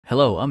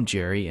Hello, I'm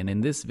Jerry, and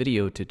in this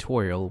video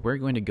tutorial, we're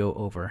going to go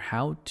over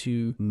how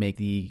to make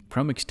the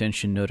Chrome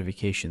extension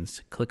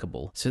notifications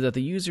clickable so that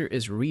the user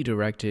is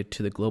redirected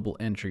to the global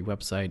entry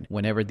website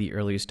whenever the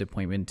earliest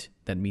appointment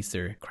that meets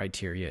their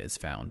criteria is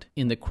found.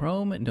 In the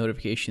Chrome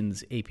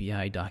Notifications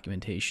API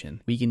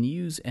documentation, we can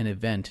use an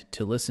event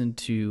to listen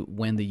to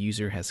when the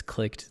user has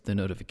clicked the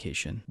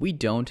notification. We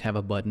don't have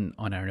a button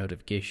on our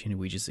notification,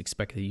 we just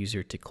expect the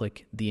user to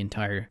click the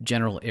entire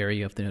general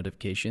area of the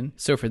notification.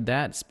 So for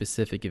that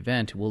specific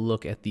event, we'll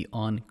look at the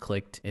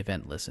onClicked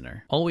event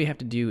listener. All we have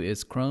to do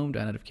is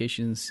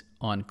Chrome.notifications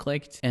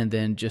onClicked, and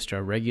then just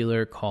our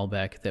regular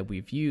callback that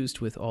we've used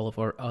with all of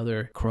our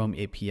other Chrome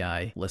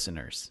API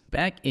listeners.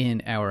 Back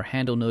in our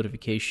handle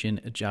notification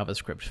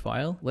JavaScript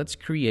file, let's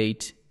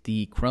create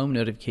the Chrome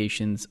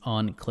Notifications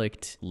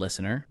onClicked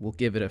listener. We'll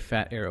give it a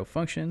fat arrow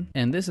function,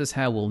 and this is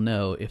how we'll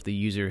know if the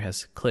user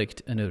has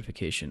clicked a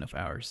notification of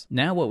ours.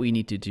 Now what we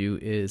need to do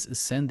is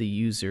send the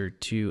user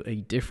to a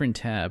different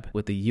tab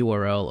with the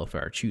URL of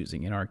our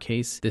choosing. In our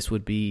case, this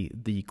would be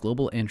the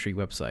global entry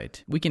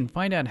website. We can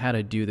find out how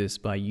to do this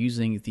by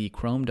using the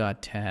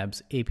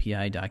Chrome.tabs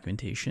API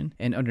documentation,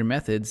 and under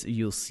methods,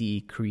 you'll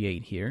see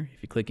create here.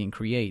 If you click in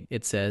create,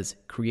 it says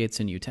creates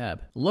a new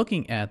tab.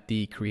 Looking at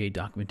the create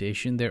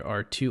documentation, there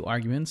are two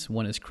arguments.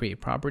 One is create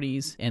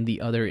properties and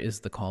the other is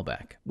the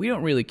callback. We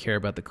don't really care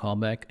about the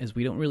callback as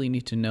we don't really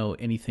need to know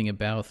anything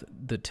about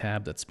the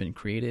tab that's been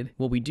created.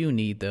 What we do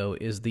need though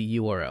is the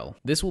URL.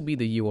 This will be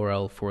the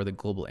URL for the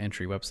global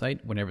entry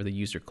website. Whenever the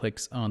user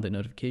clicks on the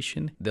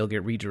notification, they'll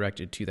get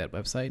redirected to that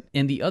website.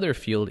 And the other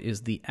field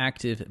is the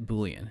active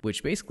boolean,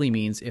 which basically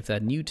means if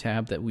that new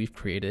tab that we've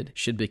created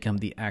should become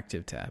the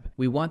active tab.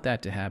 We want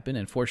that to happen,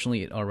 and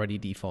fortunately it already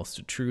defaults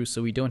to true,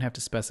 so we don't have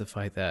to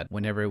specify that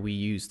whenever we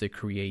use the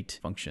create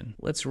function.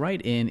 Let's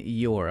write in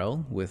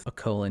URL with a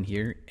colon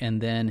here, and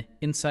then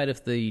inside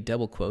of the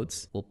double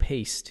quotes, we'll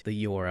paste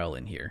the URL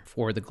in here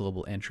for the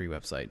global entry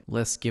website.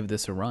 Let's give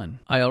this a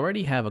run. I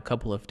already have a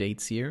couple of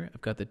dates here.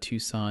 I've got the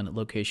Tucson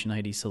location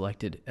ID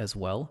selected as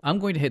well. I'm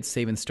going to hit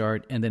save and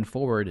start and then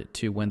forward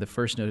to when the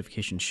first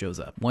notification shows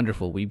up.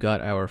 Wonderful, we've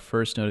got our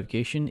first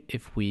notification.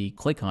 If we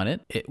click on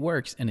it, it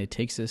works and it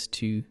takes us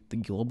to the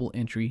global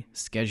entry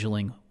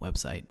scheduling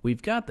website.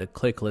 We've got the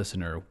click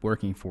listener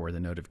working for the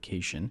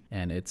notification,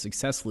 and it's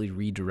successfully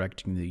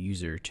redirecting the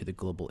user to the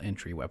global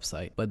entry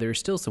website. But there's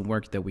still some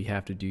work that we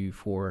have to do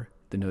for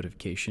the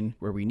notification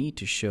where we need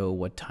to show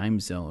what time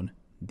zone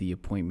the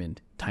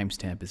appointment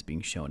timestamp is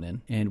being shown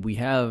in. And we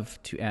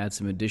have to add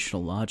some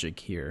additional logic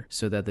here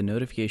so that the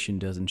notification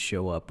doesn't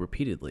show up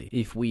repeatedly.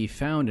 If we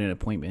found an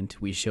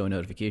appointment, we show a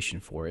notification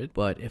for it.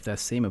 But if that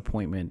same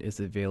appointment is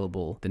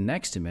available the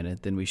next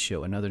minute, then we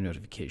show another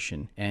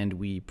notification. And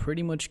we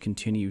pretty much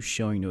continue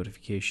showing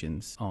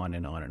notifications on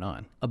and on and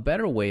on. A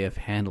better way of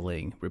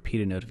handling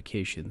repeated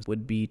notifications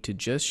would be to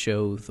just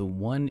show the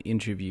one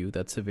interview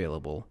that's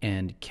available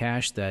and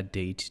cache that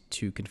date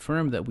to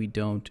confirm that we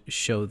don't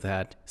show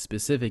that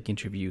specific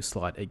interview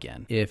slot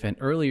again. If an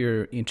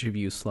earlier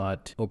interview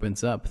slot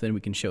opens up, then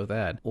we can show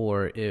that.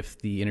 Or if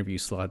the interview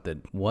slot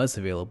that was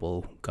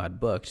available got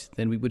booked,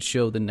 then we would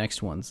show the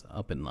next ones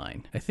up in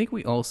line. I think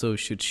we also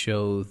should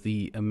show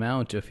the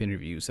amount of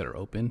interviews that are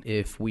open.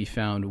 If we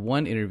found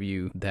one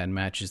interview that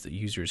matches the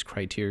user's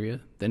criteria,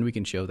 then we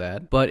can show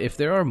that. But if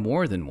there are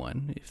more than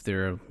one, if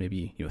there are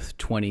maybe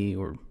 20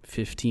 or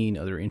 15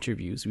 other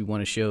interviews, we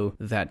want to show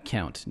that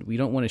count. We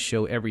don't want to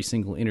show every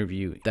single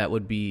interview. That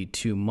would be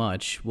too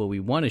much. What we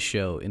want to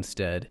show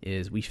instead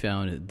is we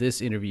found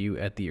this interview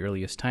at the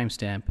earliest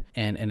timestamp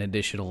and an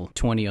additional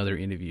 20 other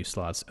interview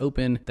slots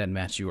open that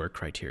match your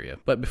criteria.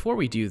 But before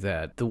we do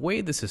that, the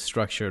way this is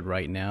structured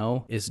right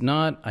now is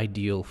not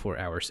ideal for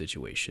our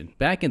situation.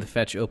 Back in the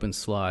fetch open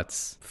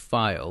slots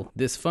file,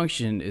 this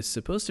function is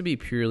supposed to be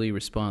purely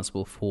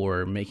responsible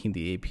for making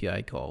the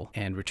API call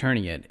and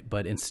returning it,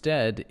 but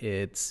instead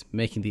it's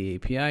making the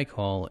API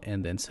call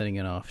and then sending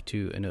it off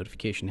to a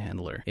notification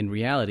handler. In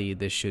reality,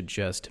 this should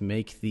just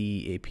make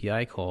the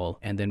API call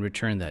and then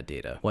return that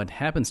data. What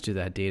happens to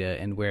that data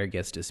and where it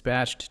gets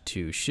dispatched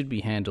to should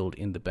be handled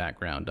in the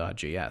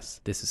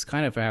background.js. This is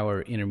kind of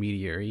our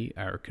intermediary,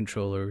 our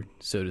controller,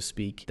 so to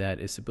speak, that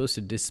is supposed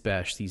to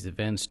dispatch these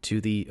events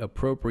to the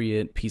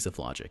appropriate piece of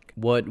logic.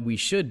 What we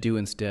should do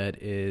instead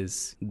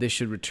is this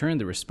should return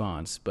the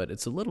response, but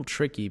it's a little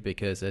tricky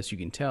because as you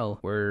can tell,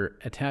 we're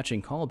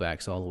attaching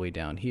callbacks all the way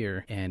down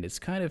here, and it's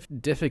kind of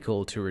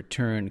difficult to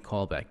return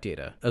callback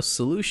data. A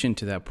solution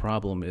to that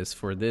problem is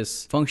for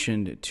this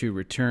function to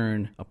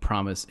return a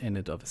promise in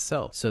and of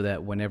itself, so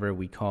that whenever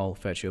we call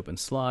fetch open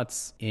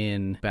slots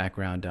in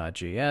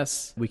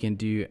background.js, we can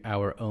do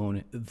our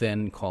own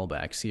then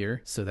callbacks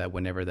here, so that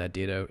whenever that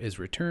data is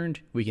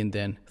returned, we can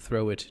then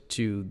throw it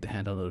to the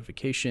handle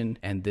notification,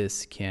 and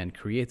this can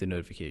create the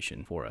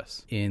notification for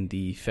us. In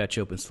the fetch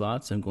open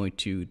slots, I'm going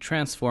to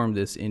transform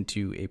this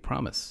into a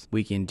promise.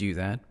 We can do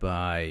that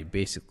by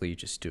basically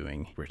just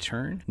doing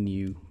return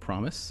new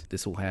promise.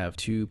 This will have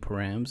two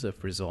params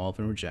of resolve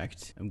and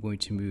reject. I'm going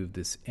to move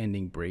this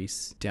ending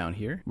brace down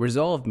here.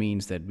 Resolve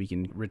means that we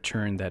can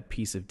return that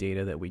piece of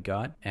data that we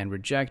got, and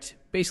reject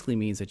basically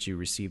means that you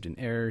received an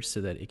error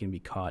so that it can be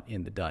caught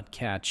in the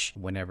 .catch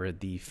whenever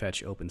the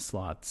fetch open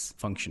slots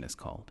function is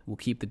called. We'll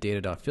keep the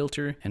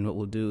data.filter, and what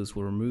we'll do is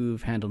we'll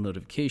remove handle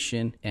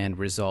notification and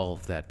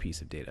resolve that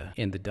piece of data.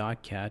 In the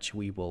 .catch,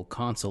 we will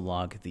console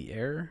log the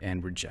error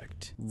and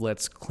reject.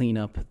 Let's clean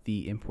up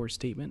the import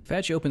statement.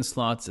 Fetch open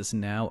slots is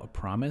now a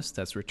promise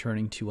that's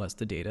returning to us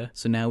the data.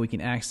 So now we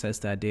can access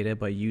that data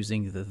by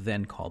using the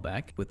then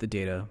callback with the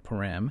data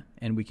param,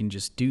 and we can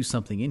just do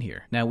something in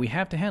here. Now we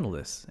have to handle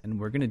this, and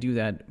we're going to do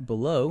that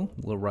below.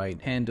 We'll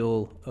write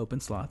handle open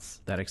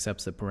slots that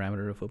accepts the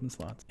parameter of open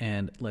slots,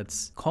 and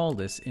let's call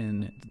this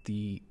in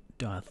the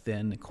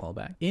then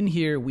callback. In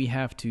here, we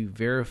have to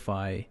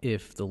verify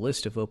if the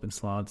list of open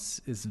slots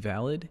is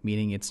valid,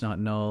 meaning it's not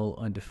null,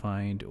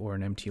 undefined, or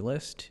an empty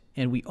list.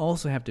 And we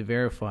also have to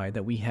verify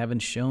that we haven't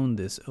shown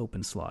this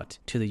open slot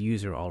to the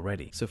user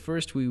already. So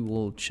first we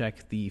will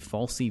check the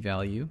falsy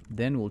value,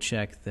 then we'll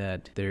check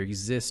that there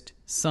exists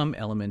some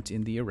element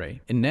in the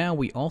array. And now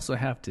we also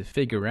have to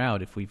figure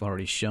out if we've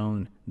already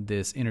shown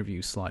this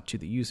interview slot to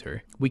the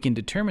user. We can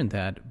determine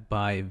that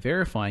by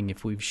verifying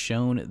if we've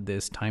shown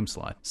this time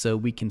slot. So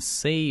we can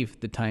save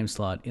the time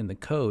slot in the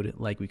code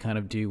like we kind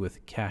of do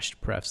with cached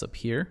prefs up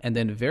here, and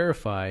then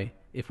verify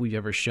if we've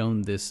ever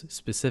shown this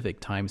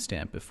specific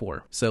timestamp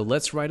before. So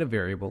let's write a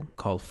variable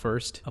called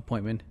first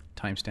appointment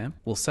timestamp.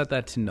 We'll set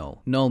that to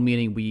null. Null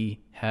meaning we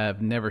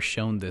have never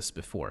shown this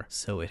before,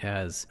 so it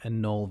has a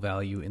null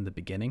value in the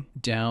beginning.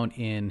 Down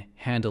in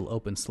handle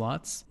open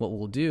slots, what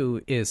we'll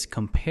do is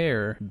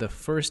compare the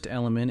first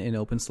element in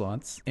open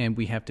slots, and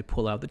we have to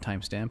pull out the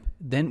timestamp.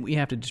 Then we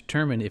have to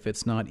determine if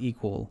it's not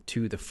equal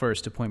to the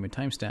first appointment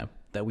timestamp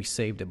that we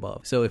saved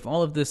above. So if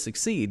all of this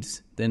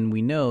succeeds, then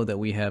we know that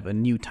we have a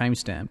new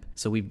timestamp.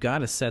 So we've got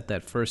to set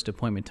that first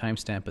appointment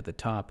timestamp at the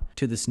top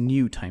to this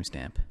new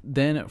timestamp.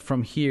 Then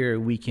from here,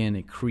 we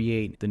can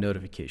create the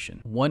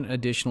notification. One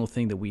additional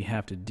thing that we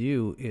have to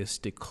do is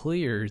to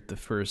clear the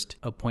first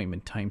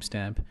appointment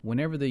timestamp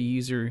whenever the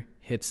user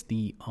hits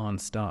the on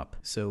stop.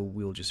 So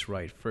we'll just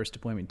write first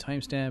appointment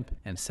timestamp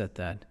and set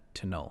that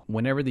to null.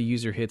 Whenever the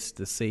user hits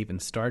the save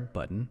and start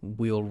button,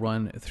 we'll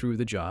run through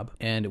the job,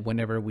 and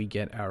whenever we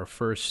get our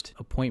first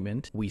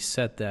appointment, we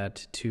set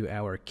that to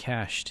our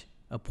cached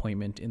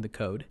appointment in the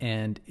code,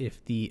 and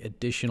if the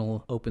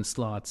additional open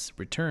slots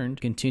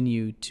returned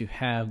continue to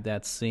have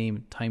that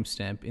same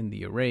timestamp in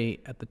the array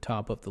at the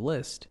top of the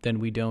list, then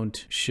we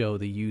don't show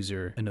the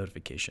user a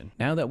notification.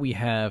 Now that we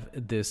have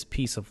this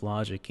piece of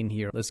logic in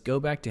here, let's go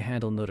back to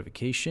handle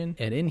notification,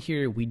 and in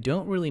here we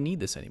don't really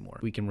need this anymore.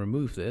 We can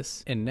remove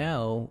this, and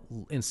now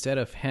instead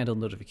of handle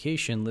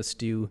notification, let's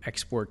do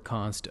export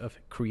const of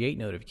create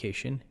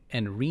notification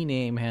and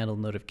rename handle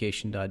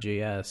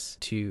notification.js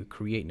to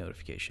create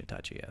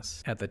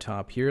notification.js. At the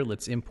top here,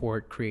 let's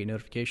import create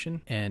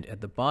notification, and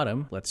at the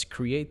bottom, let's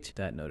create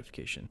that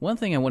notification. One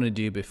thing I want to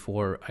do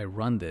before I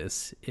run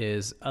this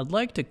is I'd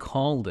like to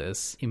call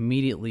this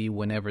immediately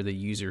whenever the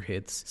user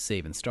hits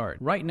save and start.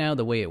 Right now,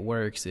 the way it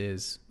works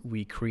is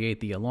we create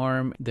the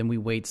alarm, then we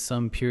wait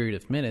some period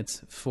of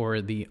minutes for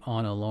the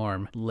on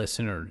alarm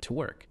listener to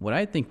work. What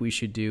I think we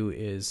should do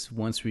is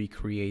once we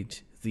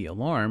create the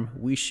alarm,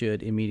 we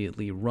should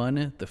immediately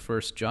run the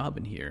first job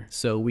in here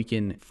so we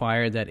can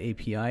fire that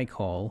API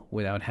call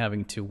without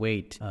having to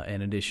wait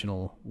an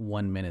additional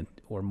 1 minute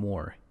or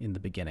more in the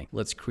beginning.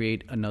 Let's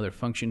create another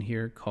function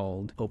here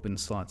called open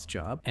slots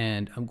job,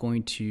 and I'm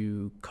going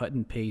to cut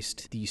and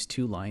paste these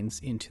two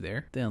lines into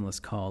there. Then let's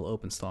call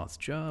open slots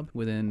job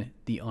within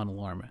the on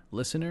alarm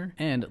listener,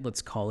 and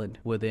let's call it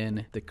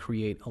within the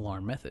create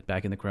alarm method.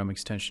 Back in the Chrome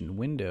extension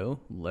window,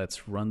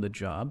 let's run the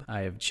job.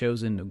 I have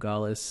chosen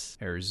Nogales,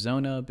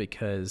 Arizona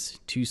because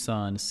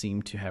Tucson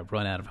seemed to have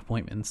run out of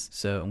appointments.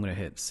 So I'm going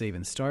to hit save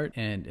and start,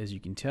 and as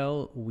you can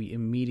tell, we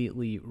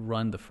immediately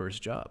run the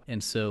first job.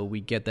 And so we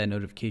get that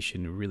notification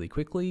really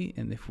quickly,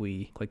 and if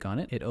we click on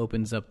it, it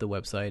opens up the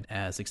website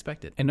as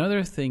expected.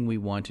 Another thing we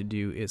want to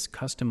do is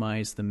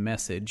customize the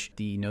message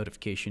the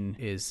notification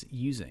is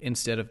using.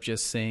 Instead of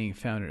just saying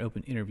found an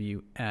open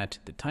interview at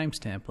the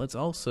timestamp, let's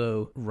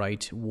also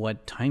write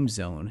what time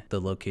zone the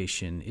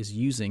location is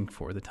using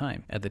for the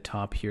time. At the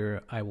top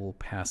here, I will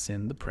pass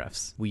in the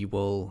prefs. We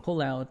will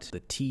pull out the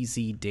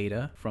TZ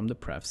data from the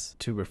prefs.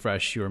 To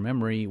refresh your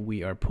memory,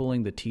 we are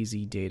pulling the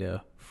TZ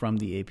data from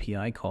the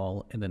API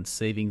call and then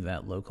saving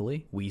that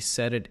locally. We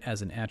set it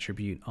as an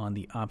attribute on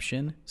the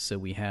option, so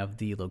we have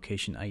the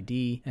location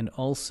ID and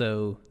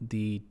also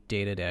the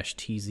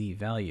data-tz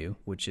value,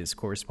 which is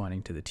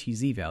corresponding to the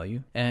TZ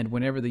value. And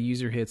whenever the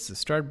user hits the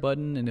start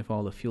button and if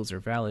all the fields are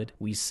valid,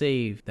 we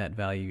save that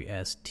value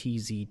as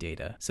TZ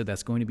data. So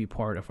that's going to be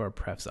part of our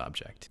prefs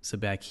object. So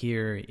back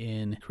here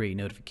in create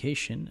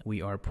notification,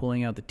 we are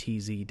pulling out the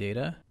TZ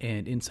data,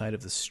 and inside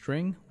of the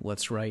string,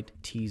 let's write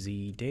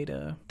TZ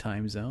data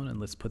time zone, and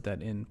let's put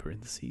that in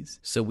parentheses.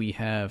 So we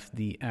have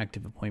the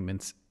active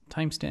appointments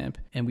timestamp,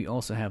 and we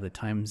also have the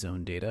time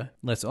zone data.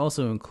 Let's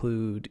also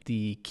include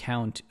the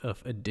count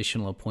of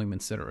additional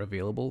appointments that are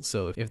available.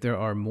 So if there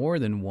are more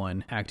than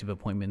one active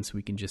appointments,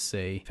 we can just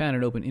say found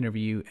an open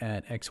interview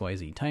at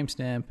XYZ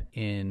timestamp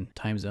in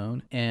time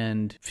zone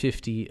and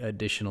 50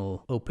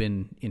 additional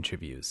open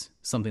interviews,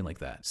 something like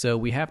that. So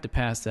we have to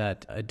pass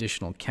that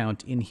additional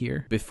count in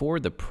here. Before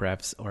the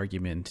prefs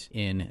argument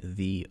in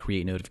the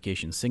create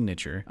notification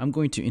signature, I'm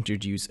going to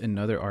introduce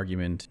another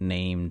argument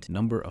named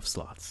number of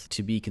slots.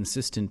 To be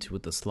consistent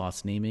with the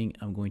slots naming,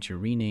 I'm going to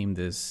rename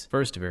this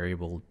first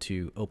variable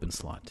to open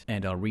slot,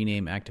 and I'll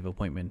rename active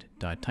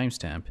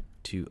appointment.timestamp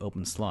to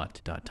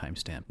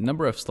openslot.timestamp.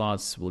 Number of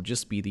slots will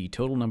just be the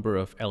total number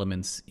of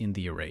elements in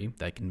the array.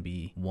 That can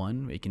be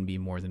one, it can be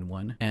more than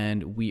one,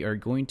 and we are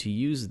going to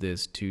use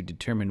this to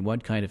determine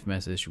what kind of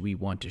message we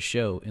want to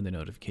show in the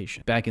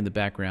notification. Back in the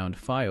background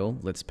file,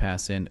 let's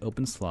pass in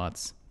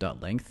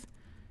openslots.length.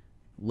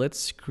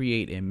 Let's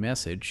create a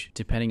message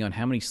depending on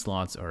how many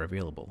slots are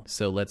available.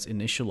 So let's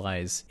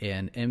initialize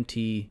an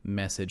empty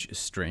message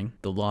string.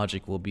 The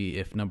logic will be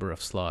if number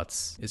of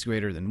slots is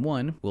greater than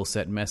 1, we'll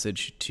set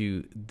message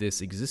to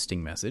this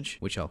existing message,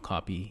 which I'll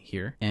copy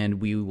here,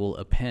 and we will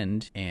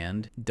append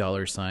and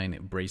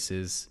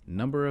 $braces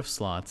number of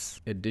slots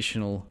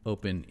additional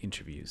open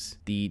interviews.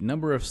 The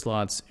number of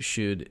slots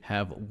should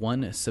have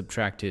 1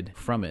 subtracted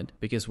from it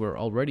because we're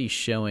already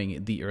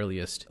showing the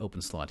earliest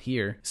open slot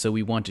here, so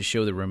we want to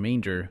show the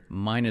remainder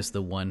minus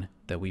the 1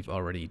 that we've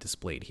already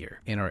displayed here.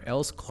 In our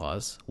else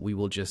clause, we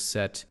will just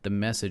set the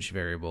message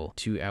variable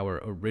to our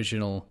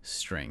original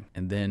string,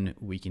 and then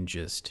we can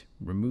just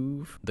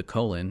remove the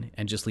colon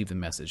and just leave the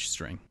message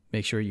string.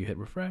 Make sure you hit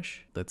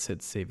refresh. Let's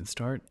hit save and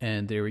start.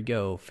 And there we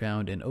go.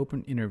 Found an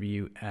open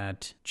interview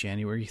at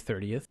January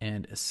 30th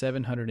and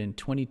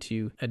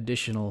 722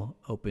 additional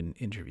open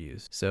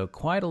interviews. So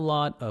quite a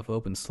lot of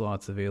open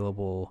slots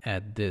available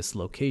at this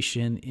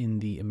location in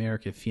the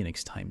America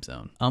Phoenix time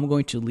zone. I'm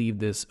going to leave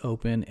this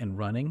open and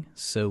running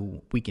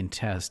so we can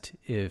test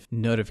if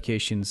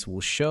notifications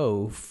will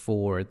show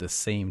for the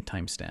same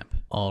timestamp.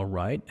 All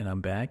right, and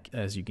I'm back.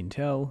 As you can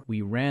tell,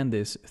 we ran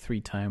this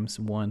 3 times,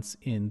 once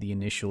in the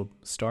initial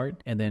start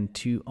and then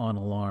 2 on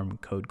alarm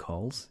code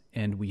calls,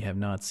 and we have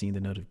not seen the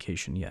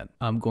notification yet.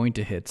 I'm going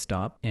to hit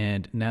stop,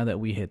 and now that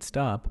we hit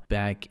stop,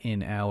 back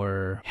in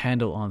our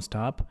handle on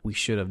stop, we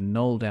should have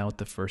nulled out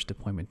the first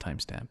appointment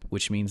timestamp,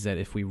 which means that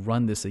if we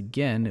run this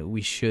again,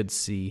 we should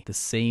see the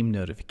same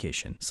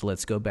notification. So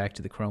let's go back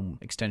to the Chrome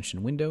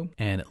extension window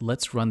and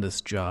let's run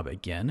this job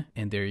again.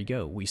 And there you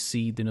go. We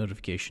see the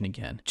notification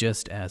again,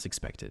 just as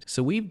expected.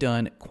 So we've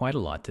done quite a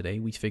lot today.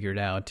 We figured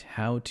out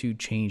how to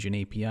change an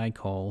API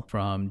call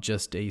from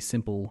just a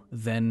simple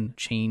then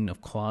chain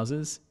of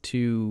clauses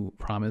to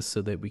promise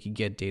so that we could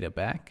get data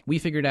back. We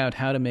figured out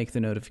how to make the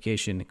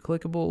notification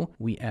clickable.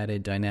 We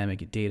added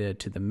dynamic data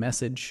to the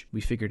message.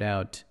 We figured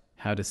out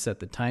how to set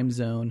the time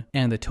zone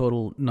and the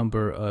total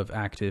number of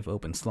active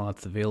open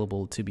slots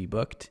available to be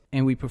booked.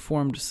 And we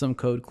performed some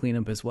code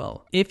cleanup as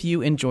well. If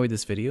you enjoyed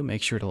this video,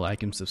 make sure to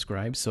like and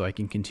subscribe so I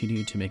can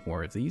continue to make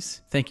more of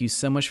these. Thank you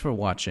so much for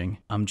watching.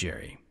 I'm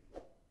Jerry.